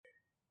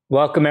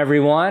Welcome,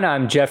 everyone.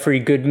 I'm Jeffrey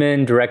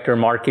Goodman, Director of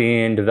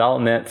Marketing and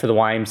Development for the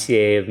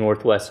YMCA of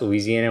Nortwest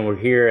Louisiana. We're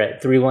here at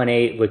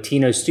 318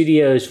 Latino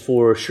Studios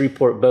for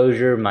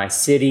Shreveport-Bossier, my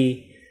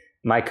city,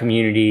 my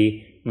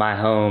community, my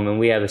home. And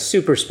we have a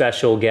super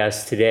special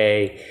guest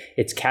today.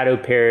 It's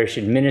Caddo Parish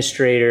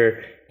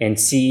Administrator and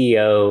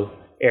CEO,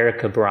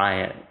 Erica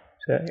Bryant.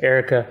 So,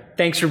 Erica,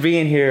 thanks for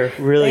being here.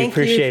 Really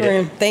appreciate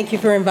it. Thank you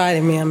for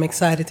inviting me. I'm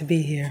excited to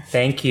be here.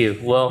 Thank you.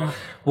 Well,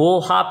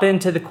 we'll hop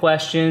into the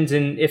questions,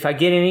 and if I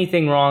get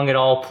anything wrong at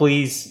all,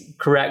 please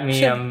correct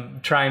me. Sure. I'm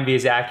trying to be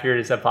as accurate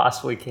as I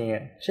possibly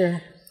can.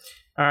 Sure.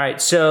 All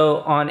right. So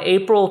on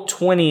April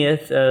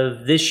 20th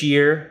of this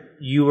year,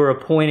 you were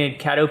appointed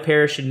Caddo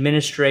Parish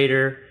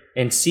Administrator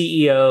and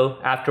CEO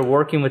after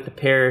working with the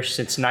parish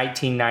since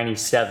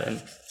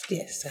 1997.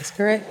 Yes, that's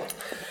correct.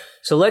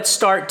 So let's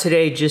start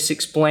today just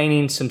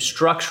explaining some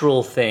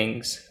structural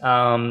things.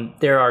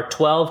 There are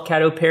 12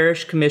 Caddo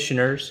Parish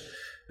Commissioners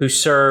who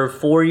serve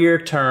 4-year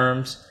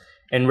terms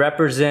and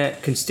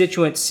represent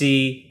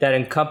constituency that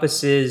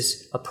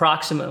encompasses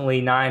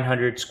approximately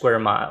 900 square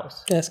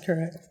miles. That's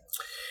correct.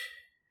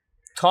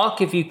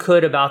 Talk, if you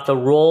could, about the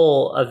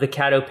role of the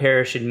Caddo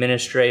Parish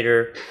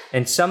Administrator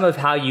and some of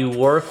how you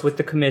work with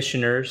the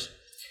commissioners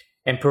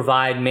and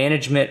provide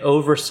management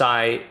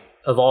oversight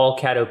of all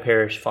Caddo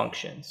Parish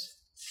functions.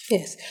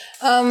 Yes.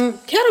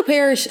 Caddo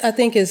Parish, I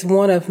think, is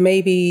one of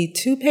maybe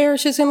 2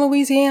 parishes in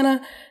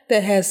Louisiana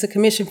that has the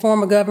commission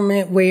form of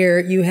government where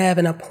you have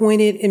an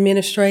appointed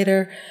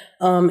administrator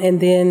and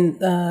then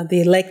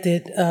the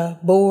elected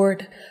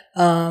board.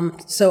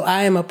 So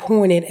I am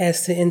appointed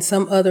as to, in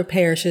some other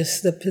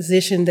parishes, the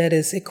position that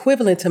is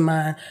equivalent to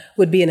mine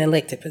would be an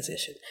elected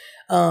position.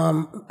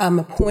 I'm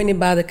appointed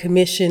by the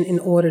commission in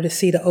order to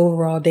see the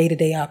overall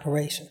day-to-day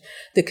operation.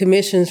 The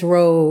commission's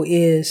role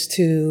is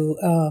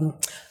to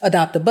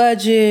adopt the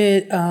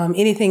budget,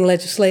 anything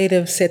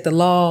legislative, set the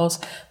laws,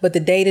 but the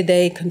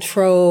day-to-day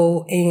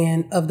control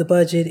and of the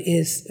budget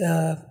is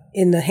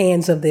in the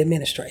hands of the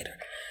administrator.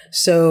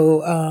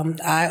 So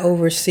I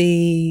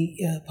oversee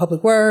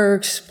public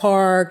works,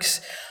 parks,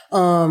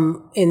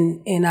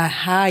 and I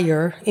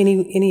hire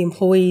any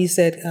employees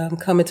that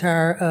come into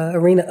our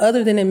arena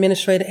other than the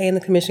administrator and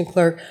the commission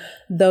clerk.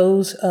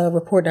 Those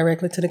report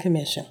directly to the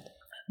commission.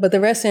 But the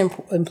rest of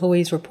the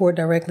employees report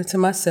directly to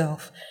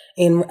myself,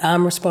 and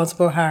I'm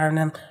responsible for hiring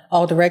them.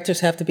 All directors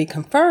have to be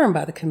confirmed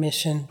by the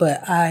commission,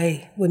 but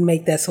I would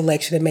make that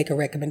selection and make a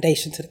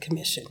recommendation to the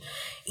commission.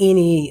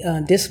 Any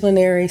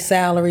disciplinary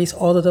salaries,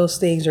 all of those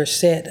things are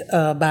set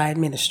by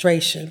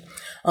administration.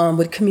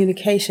 With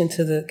communication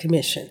to the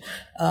commission.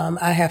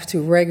 I have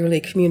to regularly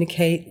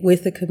communicate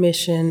with the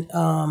commission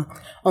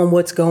on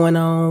what's going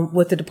on,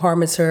 what the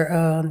departments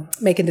are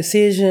making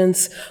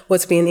decisions,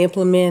 what's being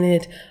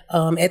implemented.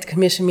 At the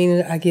commission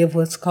meeting, I give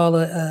what's called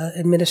an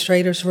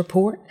administrator's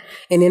report.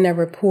 And in that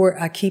report,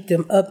 I keep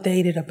them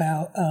updated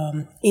about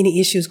any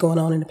issues going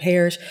on in the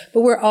parish.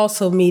 But we're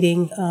also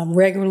meeting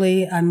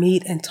regularly. I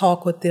meet and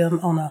talk with them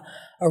on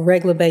a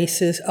regular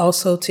basis,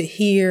 also to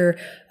hear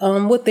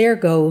what their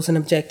goals and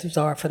objectives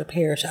are for the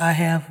parish. I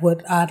have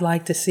what I'd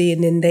like to see,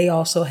 and then they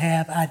also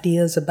have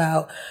ideas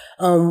about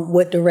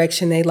what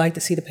direction they'd like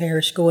to see the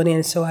parish going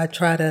in. So I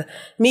try to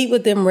meet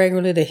with them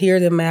regularly to hear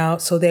them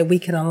out so that we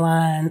can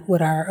align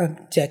what our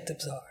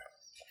objectives are.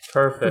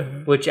 Perfect.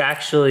 Mm-hmm. Which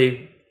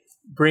actually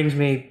brings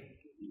me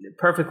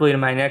perfectly to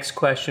my next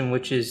question,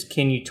 which is,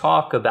 can you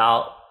talk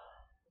about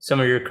some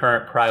of your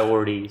current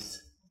priorities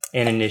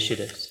and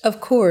initiatives?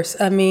 Of course.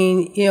 I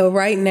mean,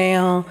 right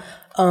now,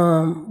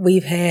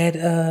 we've had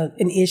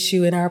an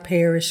issue in our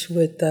parish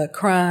with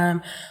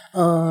crime.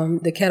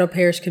 The Caddo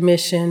Parish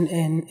Commission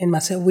and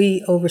myself,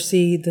 we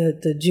oversee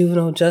the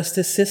juvenile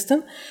justice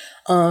system.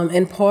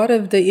 And part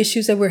of the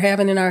issues that we're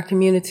having in our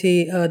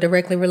community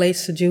directly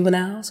relates to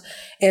juveniles,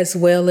 as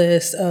well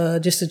as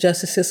just the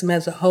justice system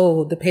as a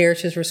whole. The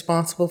parish is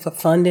responsible for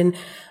funding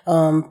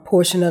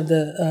portion of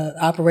the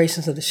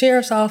operations of the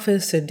sheriff's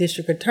office, the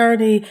district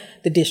attorney,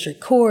 the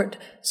district court.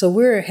 So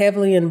we're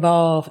heavily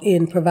involved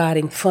in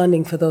providing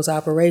funding for those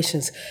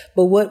operations.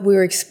 But what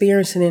we're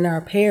experiencing in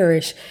our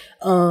parish,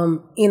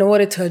 in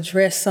order to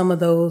address some of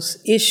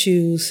those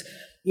issues,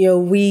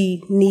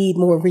 we need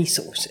more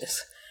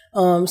resources.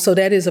 So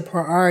that is a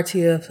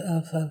priority of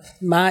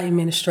my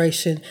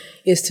administration,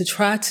 is to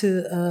try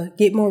to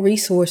get more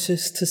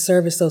resources to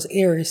service those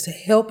areas, to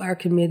help our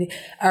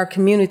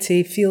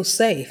community feel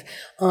safe.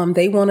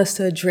 They want us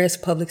to address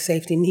public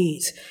safety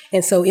needs.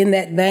 And so in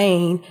that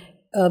vein,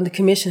 the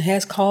commission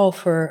has called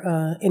for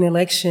an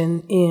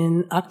election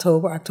in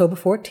October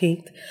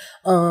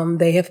 14th.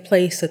 They have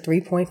placed a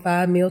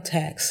 3.5 meal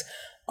tax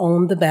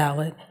on the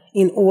ballot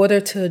in order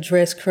to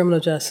address criminal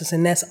justice,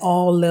 and that's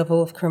all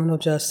level of criminal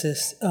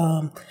justice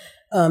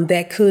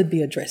that could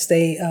be addressed.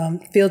 They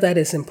feel that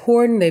is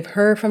important. They've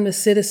heard from the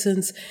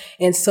citizens,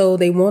 and so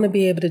they want to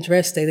be able to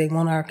address that. They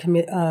want our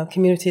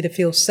community to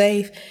feel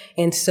safe,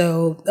 and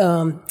so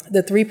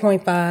the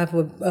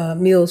 3.5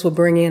 meals will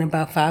bring in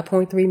about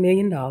 $5.3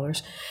 million.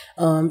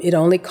 It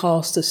only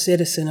costs a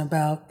citizen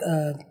about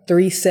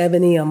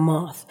 $370 a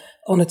month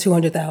on a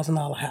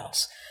 $200,000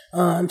 house.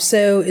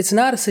 So it's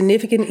not a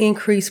significant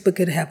increase, but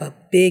could have a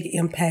big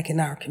impact in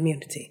our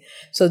community.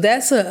 So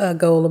that's a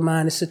goal of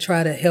mine, is to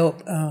try to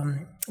help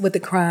with the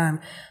crime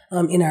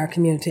in our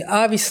community.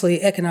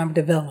 Obviously, economic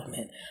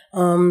development.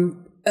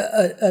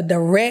 A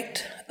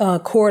direct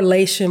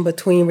correlation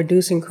between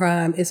reducing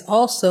crime is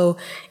also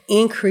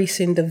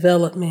increasing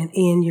development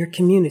in your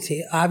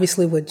community.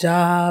 Obviously, with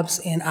jobs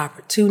and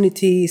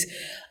opportunities,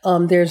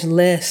 there's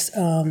less,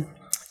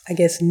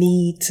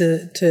 need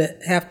to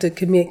have to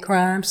commit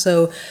crime.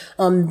 So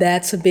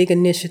that's a big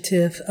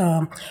initiative.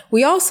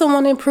 We also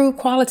want to improve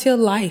quality of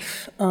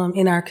life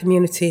in our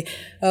community.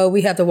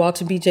 We have the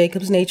Walter B.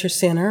 Jacobs Nature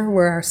Center,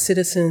 where our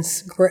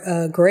citizens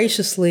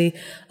graciously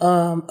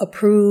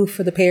approved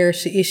for the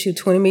parish to issue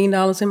 $20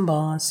 million in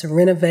bonds to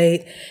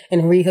renovate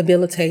and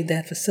rehabilitate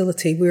that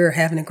facility. We're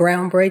having a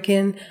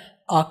groundbreaking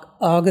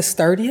August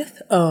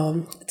 30th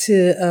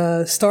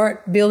to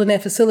start building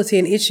that facility,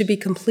 and it should be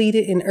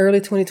completed in early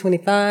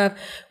 2025.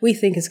 We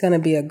think it's going to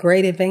be a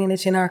great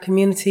advantage in our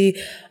community,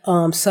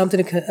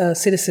 something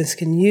citizens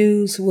can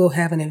use. We'll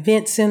have an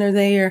event center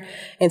there,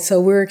 and so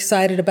we're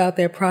excited about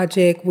that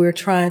project. We're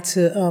trying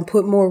to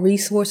put more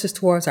resources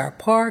towards our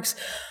parks.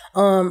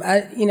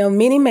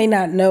 Many may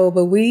not know,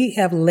 but we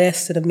have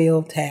less than a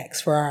meal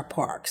tax for our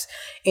parks,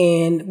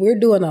 and we're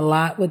doing a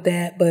lot with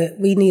that, but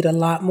we need a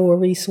lot more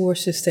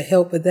resources to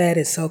help with that.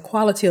 And so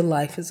quality of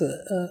life is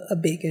a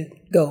big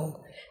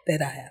goal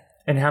that I have.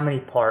 And how many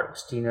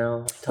parks do you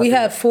know? We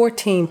have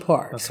 14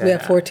 parks. Okay. We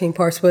have 14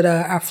 parks, but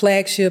our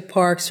flagship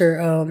parks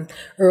are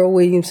Earl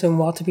Williamson,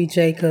 Walter B.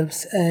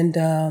 Jacobs, and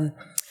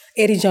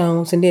Eddie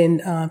Jones, and then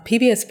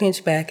PBS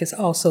Pinchback is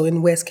also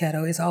in West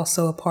Caddo, is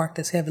also a park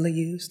that's heavily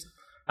used.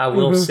 I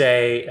will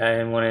say, I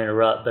didn't want to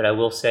interrupt, but I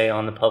will say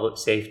on the public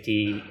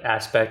safety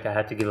aspect, I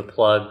have to give a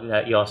plug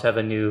that you also have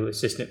a new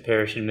Assistant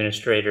Parish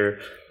Administrator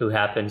who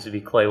happens to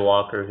be Clay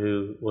Walker,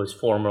 who was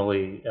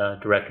formerly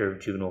Director of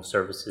Juvenile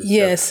Services.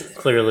 Yes. So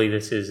clearly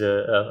this is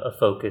a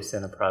focus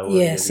and a priority.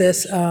 Yes,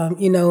 that's,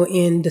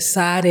 in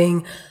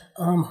deciding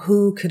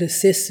who could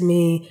assist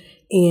me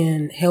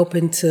in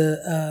helping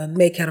to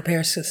make Caddo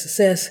Parish a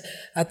success,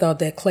 I thought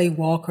that Clay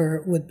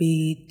Walker would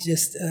be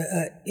just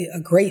a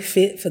great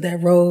fit for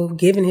that role,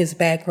 given his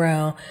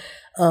background.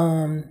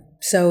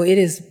 So it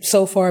has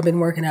so far been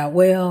working out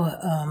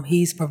well.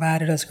 He's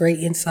provided us great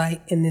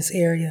insight in this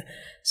area.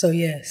 So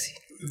yes.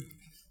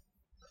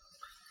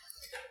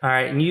 All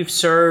right, and you've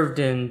served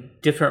in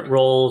different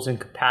roles and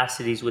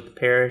capacities with the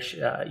parish.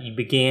 You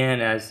began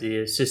as the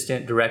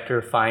Assistant Director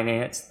of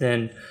Finance,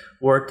 then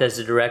worked as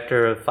the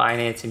Director of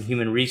Finance and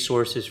Human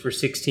Resources for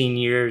 16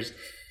 years,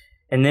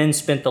 and then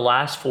spent the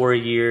last 4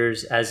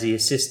 years as the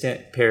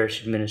Assistant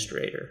Parish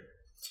Administrator.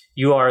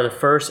 You are the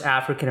first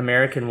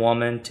African-American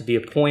woman to be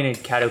appointed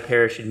Caddo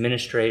Parish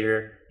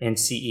Administrator and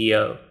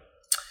CEO.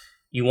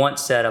 You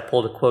once said, I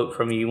pulled a quote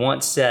from you, you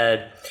once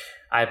said,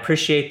 "I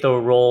appreciate the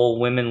role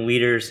women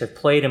leaders have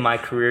played in my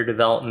career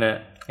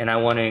development, and I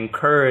want to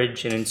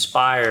encourage and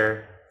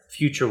inspire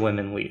future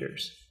women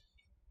leaders."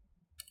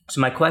 So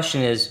my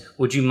question is,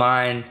 would you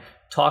mind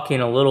talking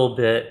a little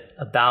bit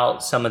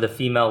about some of the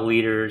female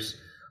leaders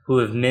who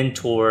have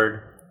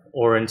mentored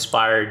or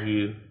inspired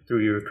you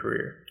through your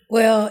career?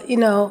 Well,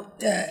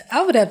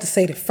 I would have to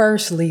say the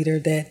first leader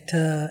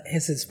that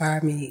has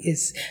inspired me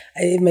is,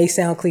 it may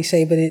sound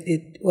cliche, but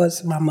it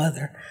was my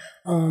mother.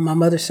 My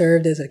mother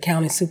served as a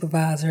county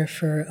supervisor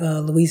for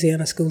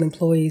Louisiana School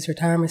Employees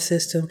Retirement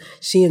System.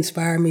 She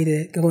inspired me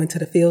to go into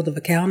the field of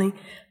accounting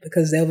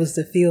because that was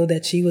the field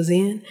that she was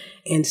in.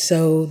 And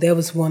so that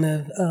was one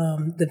of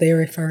the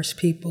very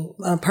first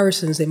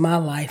persons in my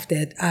life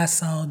that I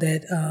saw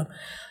that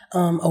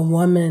a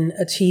woman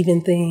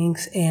achieving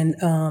things. And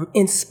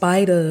in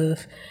spite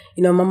of,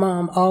 my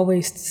mom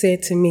always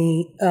said to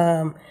me,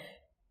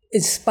 in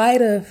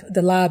spite of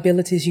the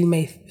liabilities you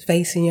may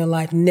face in your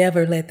life,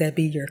 never let that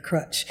be your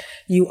crutch.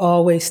 You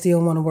always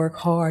still want to work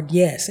hard.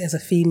 Yes, as a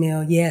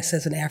female. Yes,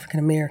 as an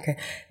African American.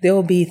 There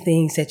will be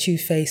things that you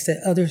face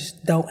that others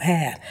don't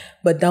have,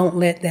 but don't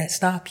let that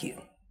stop you.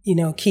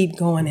 Keep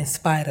going in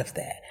spite of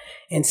that.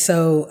 And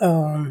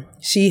so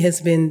she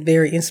has been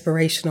very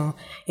inspirational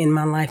in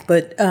my life.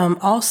 But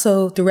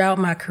also throughout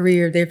my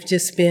career, there have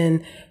just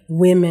been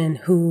women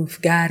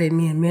who've guided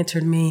me and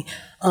mentored me.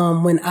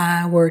 When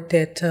I worked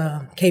at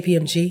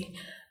KPMG,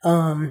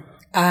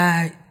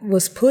 I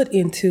was put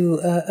into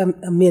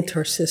a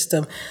mentor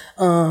system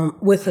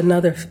with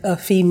another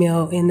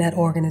female in that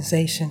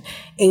organization,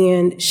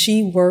 and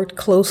she worked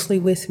closely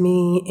with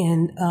me.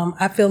 And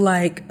I feel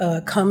like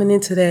coming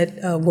into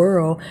that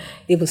world,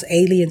 it was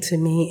alien to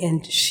me,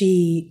 and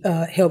she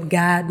helped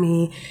guide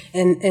me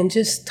and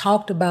just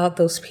talked about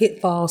those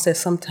pitfalls that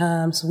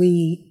sometimes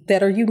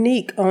that are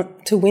unique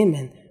to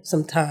women.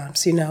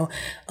 Sometimes,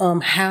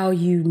 how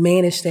you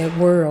manage that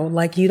world.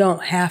 Like you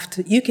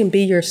can be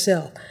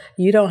yourself.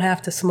 You don't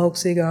have to smoke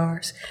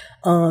cigars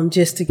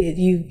just to get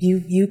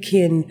you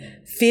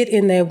can fit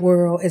in that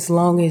world as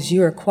long as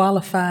you're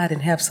qualified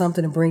and have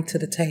something to bring to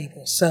the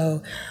table.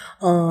 So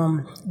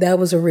That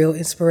was a real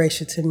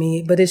inspiration to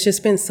me. But it's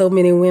just been so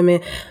many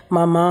women.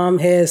 My mom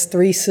has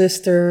 3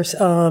 sisters.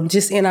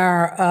 Just in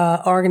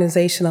our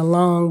organization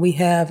alone, we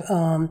have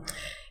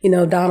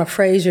Donna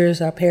Frazier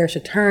is our parish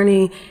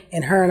attorney,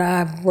 and her and I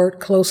have worked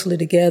closely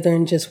together,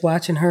 and just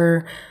watching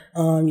her.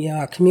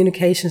 Our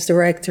communications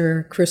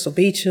director, Crystal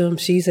Beecham,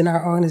 she's in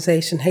our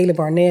organization. Haley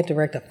Barnett,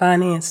 director of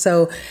finance.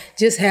 So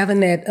just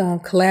having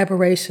that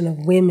collaboration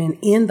of women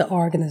in the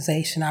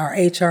organization, our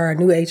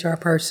new HR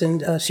person,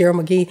 Cheryl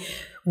McGee,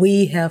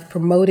 we have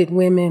promoted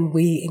women,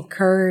 we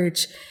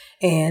encourage,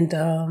 and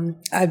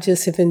I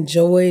just have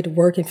enjoyed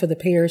working for the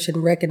parish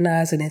and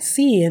recognizing and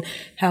seeing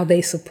how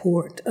they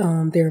support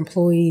their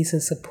employees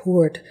and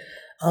support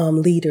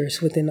leaders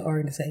within the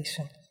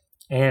organization.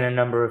 And a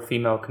number of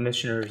female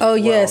commissioners. Oh,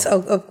 yes,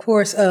 of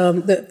course.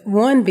 The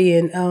one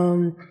being, is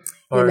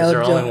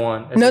there only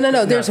one?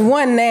 No. There's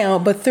one now,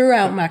 but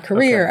throughout my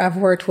career, I've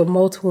worked with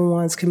multiple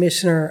ones.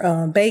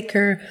 Commissioner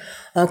Baker,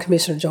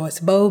 Commissioner Joyce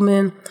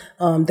Bowman.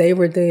 They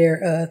were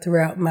there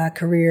throughout my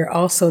career.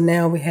 Also,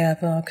 now we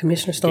have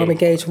Commissioner Stormy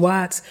Gage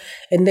Watts,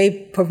 and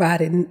they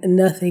provided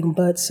nothing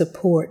but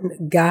support,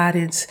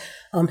 guidance.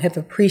 Have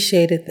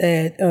appreciated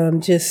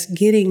that, just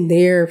getting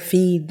their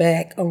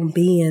feedback on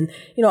being,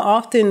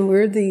 often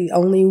we're the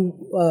only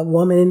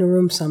woman in the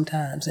room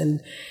sometimes,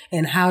 and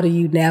how do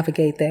you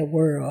navigate that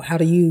world? How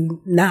do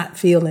you not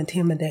feel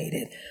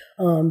intimidated?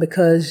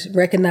 Because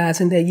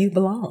recognizing that you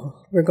belong,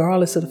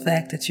 regardless of the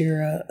fact that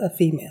you're a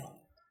female.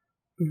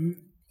 Mm-hmm.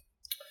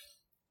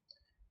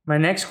 My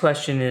next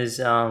question is,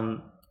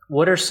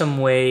 what are some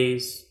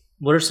ways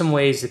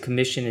the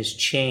commission has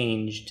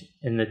changed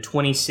in the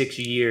 26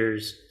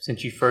 years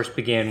since you first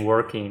began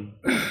working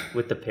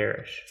with the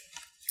parish?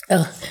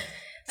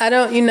 I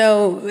don't,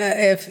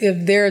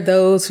 if there are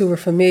those who were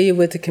familiar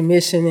with the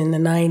commission in the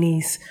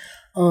 90s,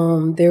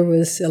 there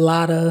was a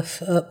lot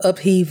of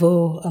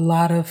upheaval, a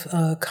lot of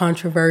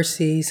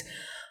controversies.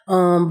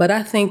 But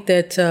I think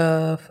that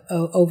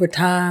over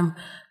time,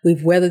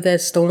 we've weathered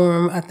that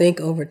storm. I think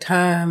over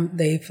time,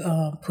 they've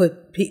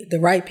put the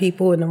right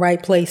people in the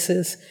right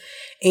places.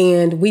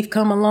 And we've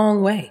come a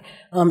long way.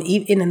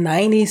 In the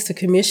 90s, the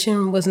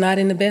commission was not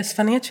in the best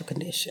financial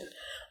condition.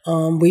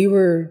 We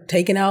were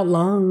taking out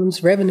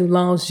loans, revenue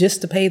loans, just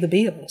to pay the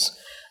bills.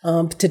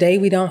 Today,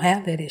 we don't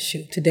have that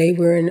issue. Today,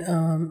 we're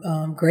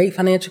in great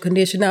financial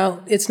condition.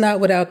 Now, it's not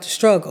without the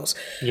struggles.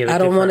 I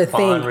don't want to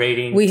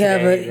think we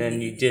have a than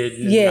you did.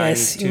 In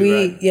yes, the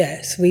 92,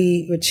 yes,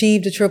 we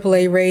achieved a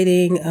AAA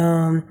rating,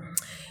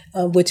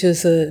 which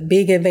is a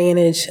big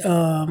advantage.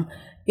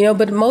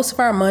 But most of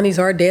our monies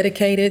are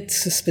dedicated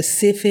to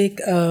specific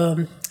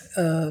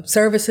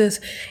services.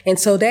 And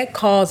so that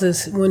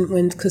causes,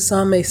 because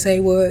some may say,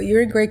 well,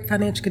 you're in great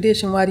financial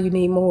condition, why do you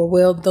need more?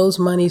 Well, those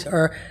monies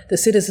the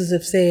citizens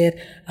have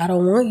said, I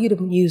don't want you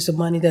to use the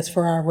money that's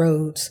for our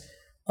roads,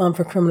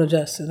 for criminal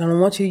justice. I don't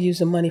want you to use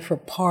the money for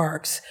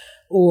parks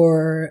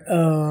or,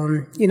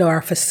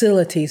 our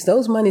facilities.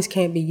 Those monies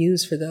can't be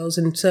used for those.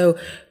 And so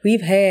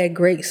we've had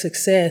great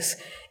success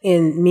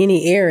in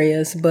many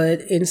areas, but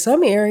in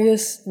some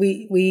areas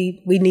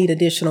we need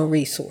additional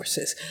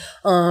resources.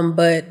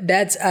 But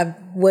that's a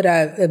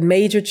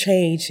major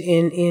change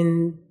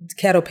in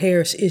Caddo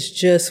Parish is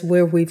just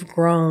where we've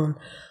grown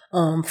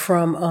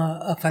from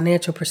a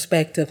financial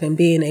perspective, and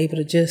being able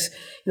to just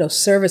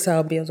service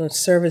our buildings,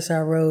 service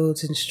our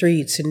roads and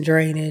streets and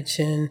drainage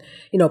and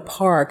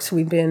parks.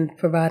 We've been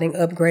providing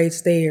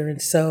upgrades there, and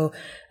so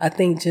I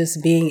think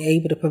just being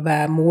able to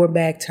provide more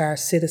back to our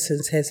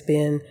citizens has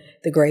been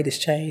the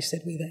greatest change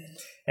that we've had.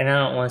 And I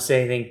don't want to say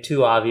anything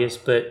too obvious,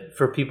 but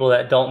for people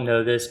that don't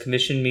know this,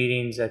 commission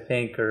meetings, I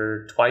think,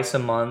 are twice a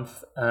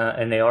month,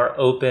 and they are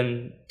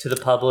open to the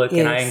public. Yes.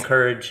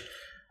 And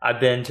I've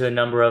been to a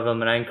number of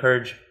them, and I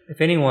encourage,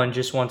 if anyone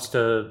just wants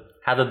to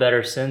have a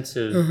better sense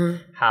of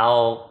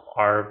how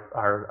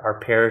our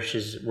parish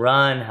is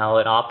run, how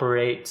it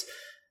operates,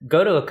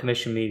 go to a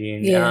commission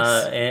meeting.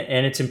 Yes.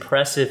 And it's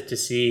impressive to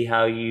see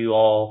how you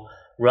all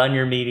run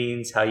your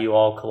meetings, how you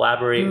all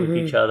collaborate with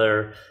each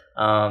other.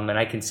 And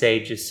I can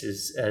say, just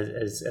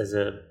as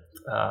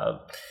a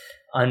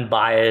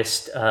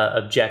unbiased,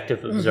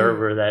 objective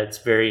observer, that it's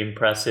very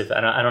impressive.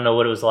 And I don't know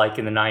what it was like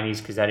in the 90s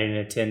because I didn't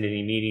attend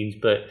any meetings,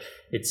 but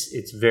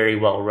it's very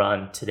well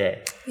run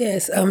today.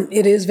 Yes,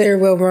 it is very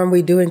well run.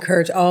 We do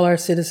encourage all our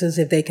citizens,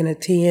 if they can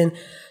attend.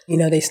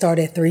 They start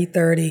at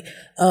 3:30.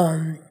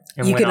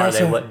 And you when can are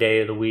they? What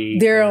day of the week?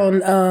 They're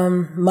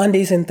on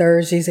Mondays and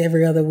Thursdays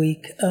every other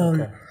week.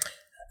 Okay.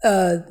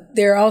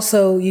 They're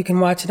also, you can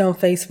watch it on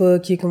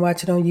Facebook, you can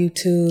watch it on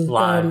YouTube.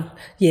 Live.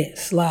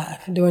 Yes,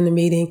 live during the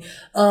meeting.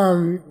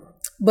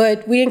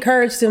 But we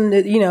encourage them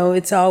that,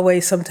 it's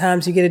always,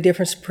 sometimes you get a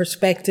different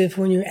perspective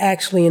when you're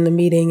actually in the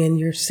meeting and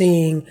you're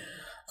seeing,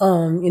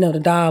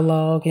 the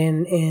dialogue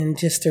and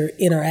just their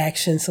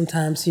interaction.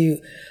 Sometimes you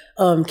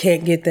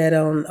can't get that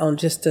on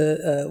just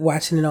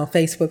watching it on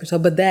Facebook or so.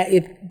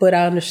 But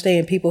I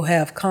understand people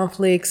have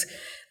conflicts.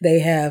 they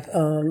have,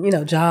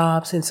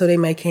 jobs, and so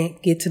they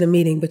can't get to the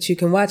meeting, but you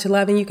can watch it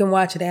live and you can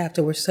watch it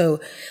afterwards. So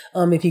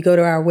if you go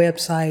to our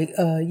website,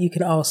 you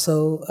can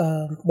also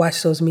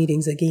watch those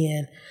meetings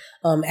again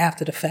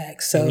after the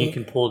fact. So and you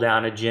can pull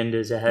down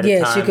agendas ahead of time.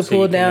 Yes, you can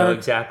pull down. Know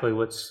exactly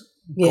what's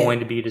going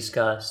to be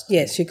discussed.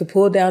 Yes, you can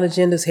pull down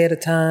agendas ahead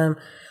of time.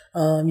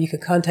 You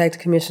can contact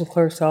the Commission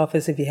Clerk's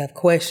office if you have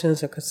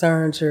questions or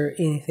concerns or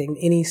anything.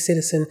 Any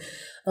citizen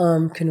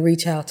can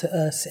reach out to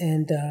us,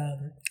 and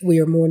we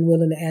are more than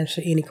willing to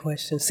answer any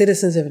questions.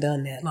 Citizens have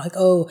done that. Like,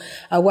 oh,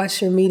 I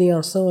watched your meeting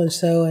on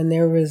so-and-so, and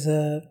there was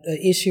a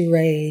issue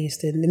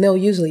raised, and they'll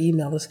usually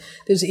email us.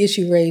 There's an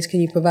issue raised.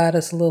 Can you provide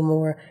us a little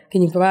more?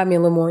 Can you provide me a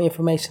little more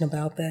information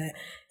about that?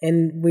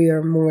 And we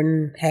are more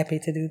than happy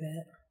to do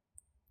that.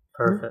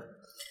 Perfect.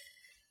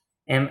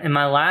 And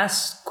my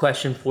last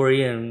question for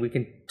you, and we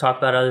can talk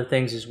about other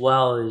things as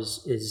well,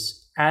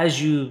 is as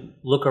you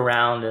look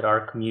around at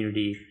our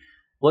community,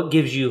 what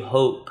gives you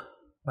hope?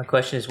 My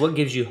question is, what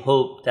gives you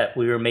hope that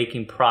we are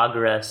making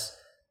progress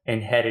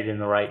and headed in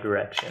the right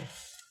direction?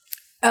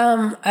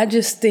 I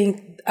just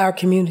think our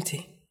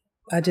community.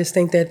 I just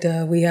think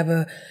that we have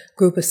a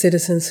group of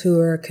citizens who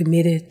are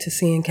committed to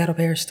seeing Caddo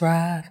Parish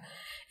thrive,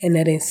 and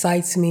that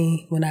incites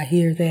me when I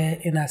hear that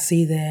and I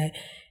see that.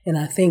 And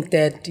I think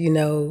that,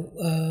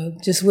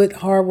 just with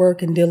hard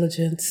work and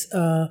diligence,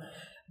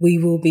 we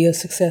will be a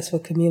successful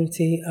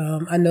community.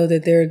 I know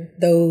that there are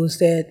those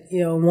that,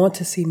 want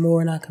to see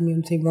more in our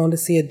community, want to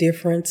see a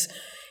difference,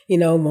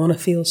 want to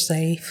feel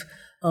safe,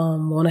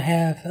 want to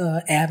have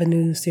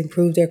avenues to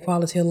improve their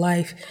quality of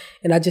life.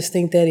 And I just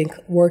think that in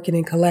working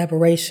in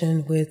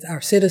collaboration with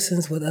our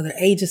citizens, with other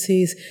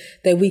agencies,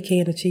 that we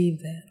can achieve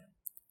that.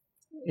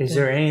 Is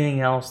there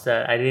anything else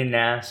that I didn't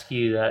ask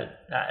you that...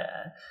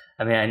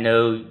 I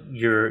know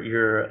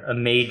you're a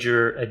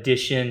major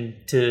addition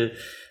to.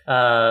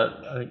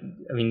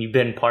 You've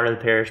been part of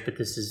the parish, but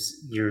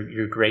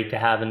you're great to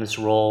have in this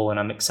role, and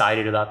I'm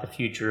excited about the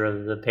future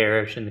of the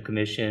parish and the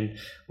commission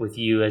with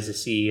you as the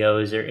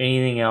CEO. Is there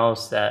anything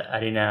else that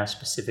I didn't ask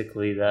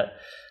specifically that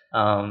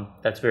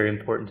that's very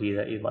important to you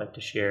that you'd like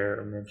to share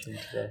or mention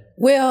today?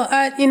 Well,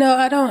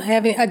 I don't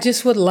have any. I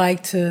just would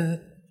like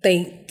to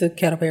thank the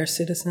Caddo Parish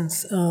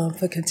citizens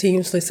for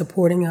continuously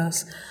supporting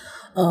us.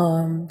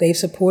 They've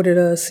supported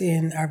us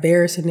in our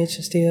various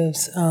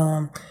initiatives.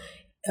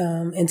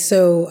 And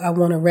so I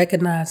want to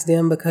recognize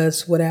them,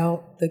 because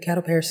without the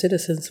Caddo Parish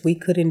citizens, we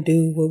couldn't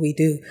do what we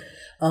do.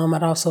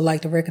 I'd also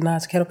like to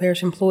recognize Caddo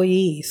Parish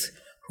employees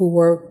who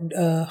work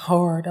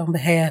hard on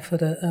behalf of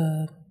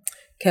the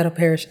Caddo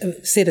Parish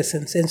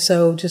citizens. And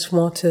so just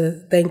want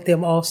to thank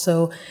them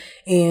also,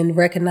 and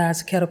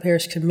recognize the Caddo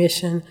Parish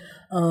Commission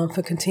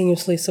for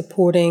continuously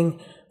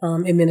supporting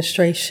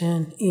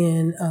administration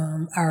in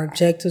our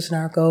objectives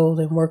and our goals,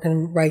 and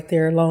working right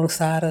there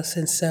alongside us.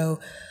 And so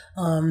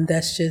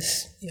that's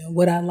just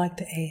what I'd like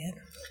to add.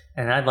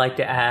 And I'd like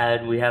to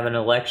add, we have an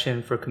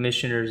election for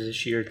commissioners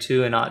this year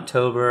too in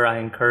October. I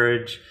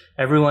encourage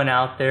everyone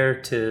out there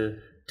to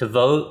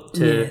vote,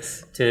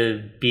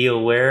 to be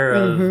aware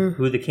of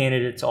who the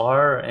candidates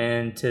are,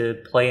 and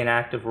to play an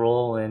active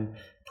role in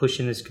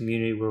pushing this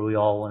community where we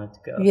all want it to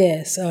go.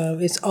 Yes,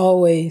 it's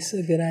always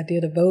a good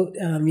idea to vote.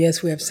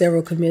 Yes, we have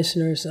several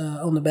commissioners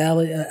on the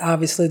ballot.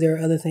 Obviously, there are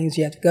other things.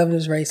 You have the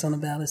governor's race on the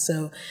ballot.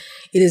 So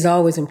it is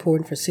always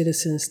important for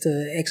citizens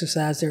to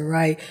exercise their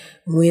right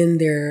when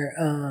they're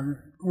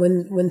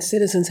when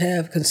citizens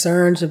have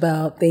concerns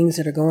about things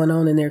that are going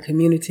on in their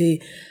community.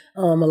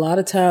 A lot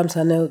of times,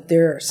 I know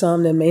there are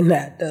some that may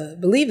not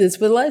believe this,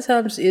 but a lot of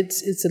times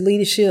it's a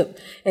leadership.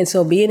 And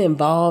so being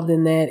involved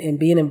in that and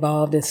being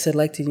involved in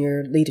selecting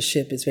your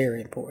leadership is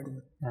very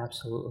important.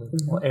 Absolutely.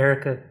 Well,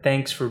 Erica,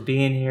 thanks for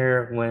being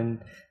here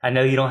when I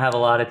know you don't have a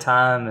lot of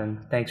time,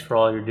 and thanks for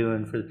all you're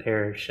doing for the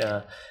parish.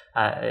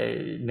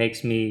 It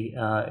makes me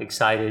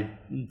excited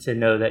to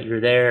know that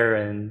you're there,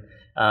 and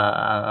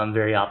I'm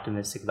very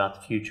optimistic about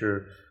the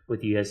future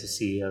with you as the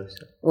CEO.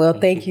 So well,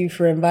 thank you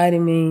for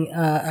inviting me.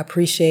 I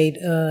appreciate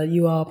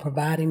you all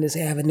providing this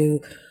avenue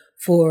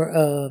for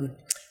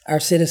our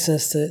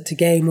citizens to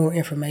gain more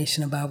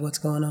information about what's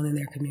going on in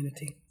their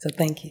community. So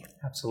thank you.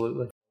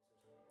 Absolutely.